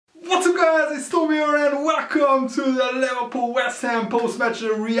What's up guys, it's Tom here and welcome to the Liverpool West Ham post-match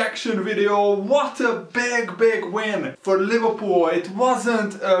reaction video. What a big win for Liverpool. It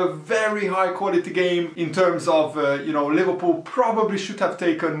wasn't a very high quality game in terms of, Liverpool probably should have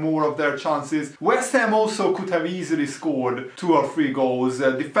taken more of their chances. West Ham also could have easily scored 2 or 3 goals.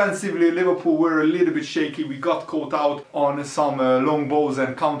 Defensively, Liverpool were a little bit shaky. We got caught out on some long balls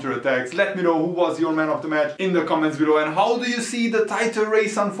and counter-attacks. Let me know who was your man of the match in the comments below, and how do you see the title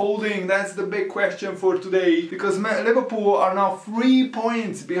race unfolding? That's the big question for today, because Liverpool are now 3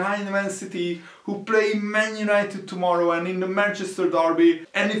 points behind Man City, who play Man United tomorrow, and in the Manchester derby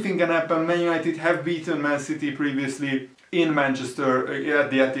anything can happen. Man United have beaten Man City previously in Manchester,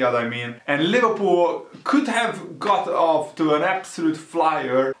 at the Etihad I mean, and Liverpool could have got off to an absolute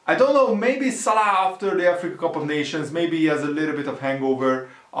flyer. I don't know, maybe Salah after the Africa Cup of Nations, maybe he has a little bit of hangover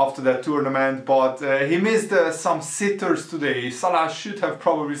after that tournament, but he missed some sitters today. Salah should have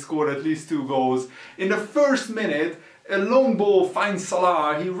probably scored at least 2 goals. In the first minute, a long ball finds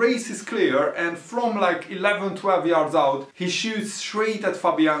Salah, he races clear, and from like 11-12 yards out, he shoots straight at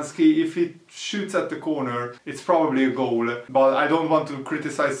Fabianski. If he shoots at the corner, it's probably a goal. But I don't want to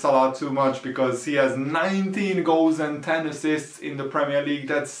criticize Salah too much, because he has 19 goals and 10 assists in the Premier League.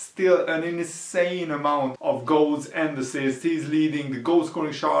 That's still an insane amount of goals and assists. He's leading the goal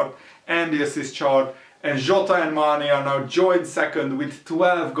scoring chart and the assist chart. And Jota and Mane are now joint second with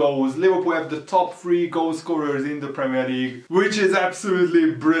 12 goals. Liverpool have the top 3 goal scorers in the Premier League, which is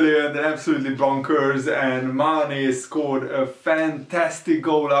absolutely brilliant and absolutely bonkers. And Mane scored a fantastic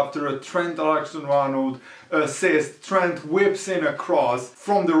goal after a Trent Alexander-Arnold assist. Trent whips in a cross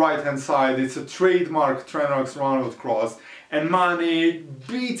from the right hand side. It's a trademark Trent Alexander-Arnold cross. And Mane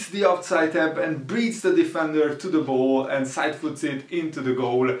beats the offside tap and beats the defender to the ball and side foots it into the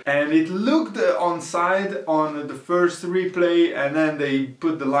goal. And it looked onside on the first replay, and then they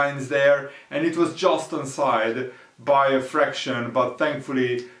put the lines there, and it was just onside by a fraction, but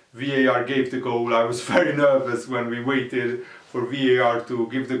thankfully VAR gave the goal. I was very nervous when we waited for VAR to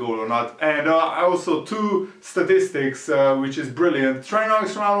give the goal or not. And also 2 statistics, which is brilliant. Trent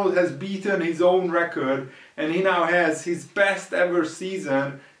Alexander-Arnold has beaten his own record, and he now has his best ever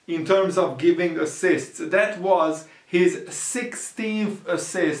season in terms of giving assists. That was his 16th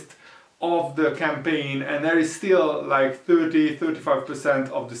assist of the campaign, and there is still like 30-35%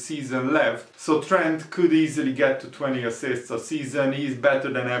 of the season left. So Trent could easily get to 20 assists a season. He's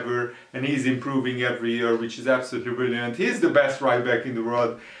better than ever, and he's improving every year, which is absolutely brilliant. He's the best right back in the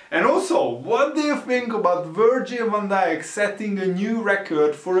world. And also, what do you think about Virgil van Dijk setting a new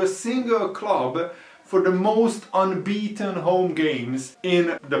record for a single club for the most unbeaten home games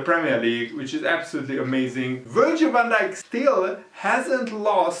in the Premier League, which is absolutely amazing. Virgil van Dijk still hasn't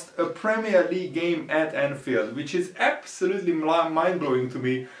lost a Premier League game at Anfield, which is absolutely mind-blowing to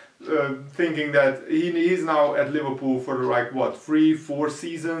me, thinking that he's now at Liverpool for like, what, 3-4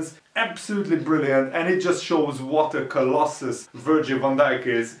 seasons. Absolutely brilliant, and it just shows what a colossus Virgil van Dijk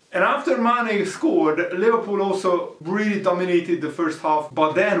is. And after Mane scored, Liverpool also really dominated the first half,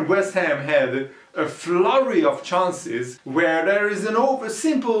 but then West Ham had a flurry of chances where there is a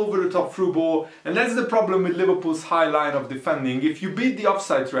simple over-the-top through ball, and that's the problem with Liverpool's high line of defending. If you beat the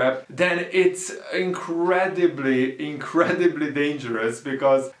offside trap, then it's incredibly dangerous,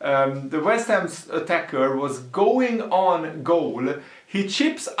 because the West Ham's attacker was going on goal. He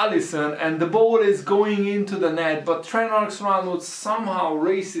chips Alisson and the ball is going into the net, but Trent Alexander-Arnold somehow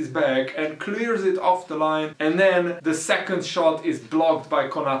races back and clears it off the line, and then the second shot is blocked by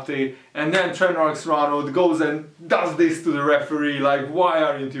Konate, and then Trent Alexander-Arnold goes and does this to the referee, like, why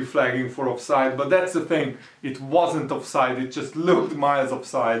aren't you flagging for offside? But that's the thing, it wasn't offside, it just looked miles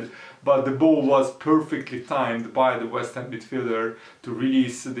offside. But the ball was perfectly timed by the West Ham midfielder to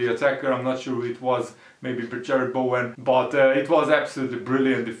release the attacker. I'm not sure who it was, maybe Jared Bowen, but it was absolutely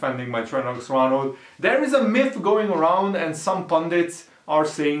brilliant defending by Trent Alexander-Arnold. There is a myth going around, and some pundits are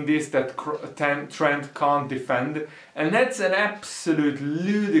saying this, that Trent can't defend, and that's an absolute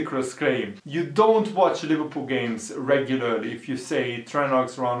ludicrous claim. You don't watch Liverpool games regularly if you say Trent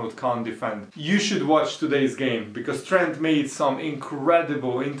Alexander-Arnold can't defend. You should watch today's game, because Trent made some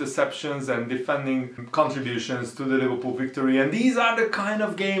incredible interceptions and defending contributions to the Liverpool victory, and these are the kind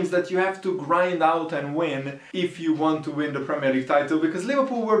of games that you have to grind out and win if you want to win the Premier League title, because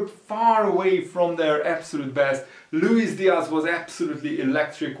Liverpool were far away from their absolute best. Luis Diaz was absolutely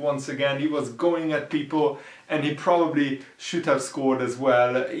electric once again. He was going at people, and he probably should have scored as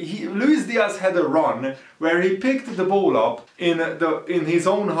well. Luis Diaz had a run where he picked the ball up in his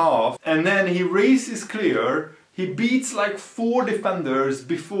own half, and then he races clear. He beats like 4 defenders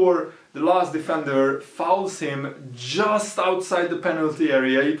before the last defender fouls him just outside the penalty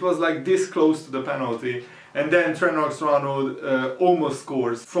area. It was like this close to the penalty. And then Trent Alexander-Arnold almost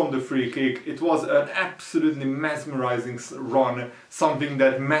scores from the free kick. It was an absolutely mesmerizing run, something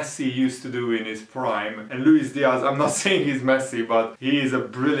that Messi used to do in his prime. And Luis Diaz, I'm not saying he's Messi, but he is a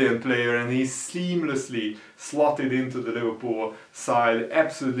brilliant player and he seamlessly slotted into the Liverpool side.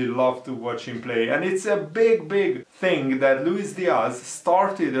 Absolutely love to watch him play. And it's a big thing that Luis Diaz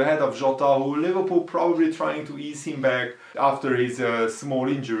started ahead of Jota, who Liverpool probably trying to ease him back after his small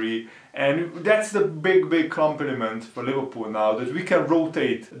injury. And that's the big compliment for Liverpool now, that we can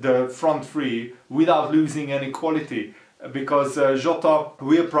rotate the front three without losing any quality. Because Jota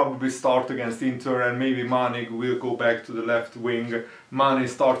will probably start against Inter and maybe Mane will go back to the left wing. Mane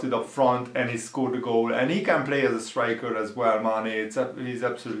started up front and he scored a goal, and he can play as a striker as well, Mane. He's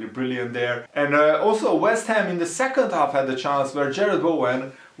absolutely brilliant there. And also West Ham in the second half had a chance where Jared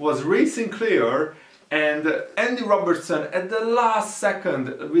Bowen was racing clear, and Andy Robertson at the last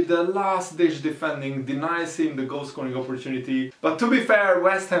second with the last ditch defending denies him the goal scoring opportunity. But to be fair,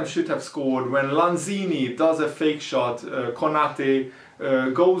 West Ham should have scored when Lanzini does a fake shot, Konate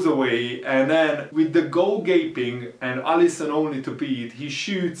goes away, and then with the goal gaping and Alisson only to beat, he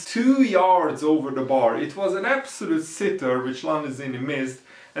shoots 2 yards over the bar. It was an absolute sitter which Lanzini missed.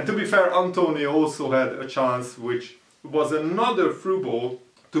 And to be fair, Antonio also had a chance, which was another through ball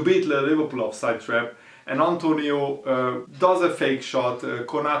to beat the Liverpool offside trap. And Antonio does a fake shot,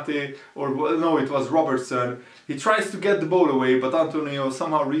 Konate, or no, it was Robertson. He tries to get the ball away, but Antonio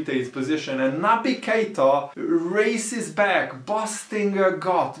somehow retains position, and Naby Keita races back, busting a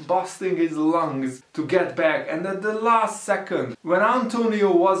gut, busting his lungs to get back. And at the last second, when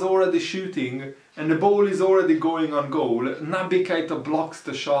Antonio was already shooting and the ball is already going on goal, Naby Keita blocks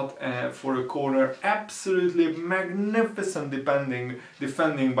the shot for a corner. Absolutely magnificent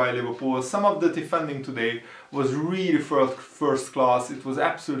defending by Liverpool. Some of the defending today was really first class. It was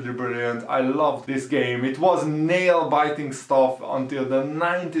absolutely brilliant. I loved this game. It was nail-biting stuff until the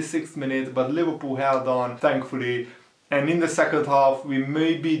 96th minute, but Liverpool held on, thankfully. And in the second half, we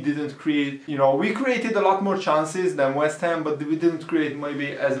maybe didn't create, we created a lot more chances than West Ham, but we didn't create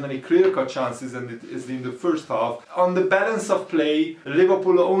maybe as many clear-cut chances as in the first half. On the balance of play,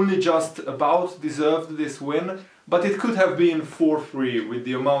 Liverpool only just about deserved this win, but it could have been 4-3 with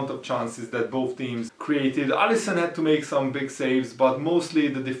the amount of chances that both teams created. Alisson had to make some big saves, but mostly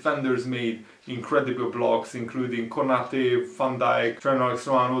the defenders made incredible blocks, including Konate, Van Dijk, Trent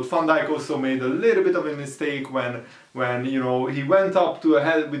Alexander-Arnold. Van Dijk also made a little bit of a mistake when he went up to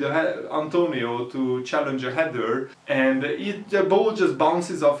Antonio to challenge a header, and the ball just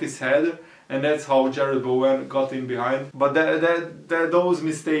bounces off his head, and that's how Jared Bowen got in behind. But those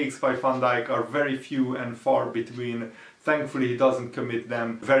mistakes by Van Dijk are very few and far between. Thankfully, he doesn't commit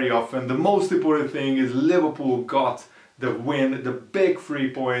them very often. The most important thing is Liverpool got the win, the big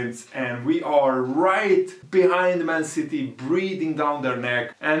 3 points, and we are right behind Man City, breathing down their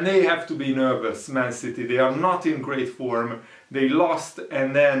neck, and they have to be nervous. Man City, they are not in great form. They lost,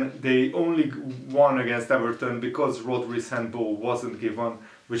 and then they only won against Everton because Rodri's handball wasn't given,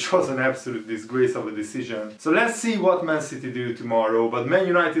 which was an absolute disgrace of a decision. So let's see what Man City do tomorrow. But Man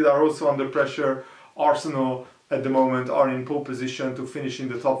United are also under pressure. Arsenal at the moment are in pole position to finish in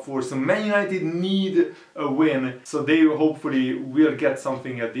the top 4. So Man United need a win, so they hopefully will get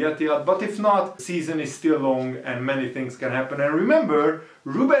something at the Etihad. But if not, the season is still long and many things can happen. And remember,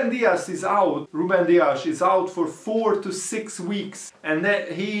 Ruben Dias is out. Ruben Dias is out for 4 to 6 weeks, and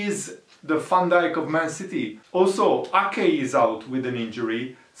he is the Van Dijk of Man City. Also, Ake is out with an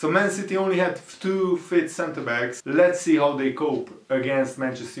injury. So Man City only had 2 fit centre-backs. Let's see how they cope against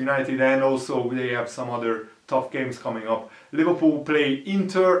Manchester United, and also they have some other tough games coming up. Liverpool play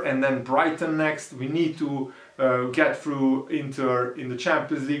Inter and then Brighton next. We need to get through Inter in the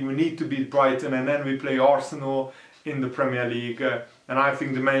Champions League. We need to beat Brighton, and then we play Arsenal in the Premier League. And I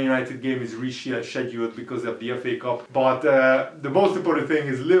think the Man United game is rescheduled because of the FA Cup. But the most important thing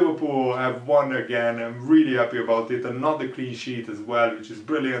is Liverpool have won again. I'm really happy about it. Another clean sheet as well, which is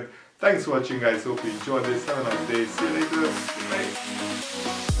brilliant. Thanks for watching, guys. Hope you enjoyed this. Have a nice day. See you later.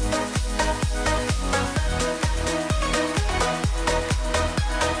 Bye.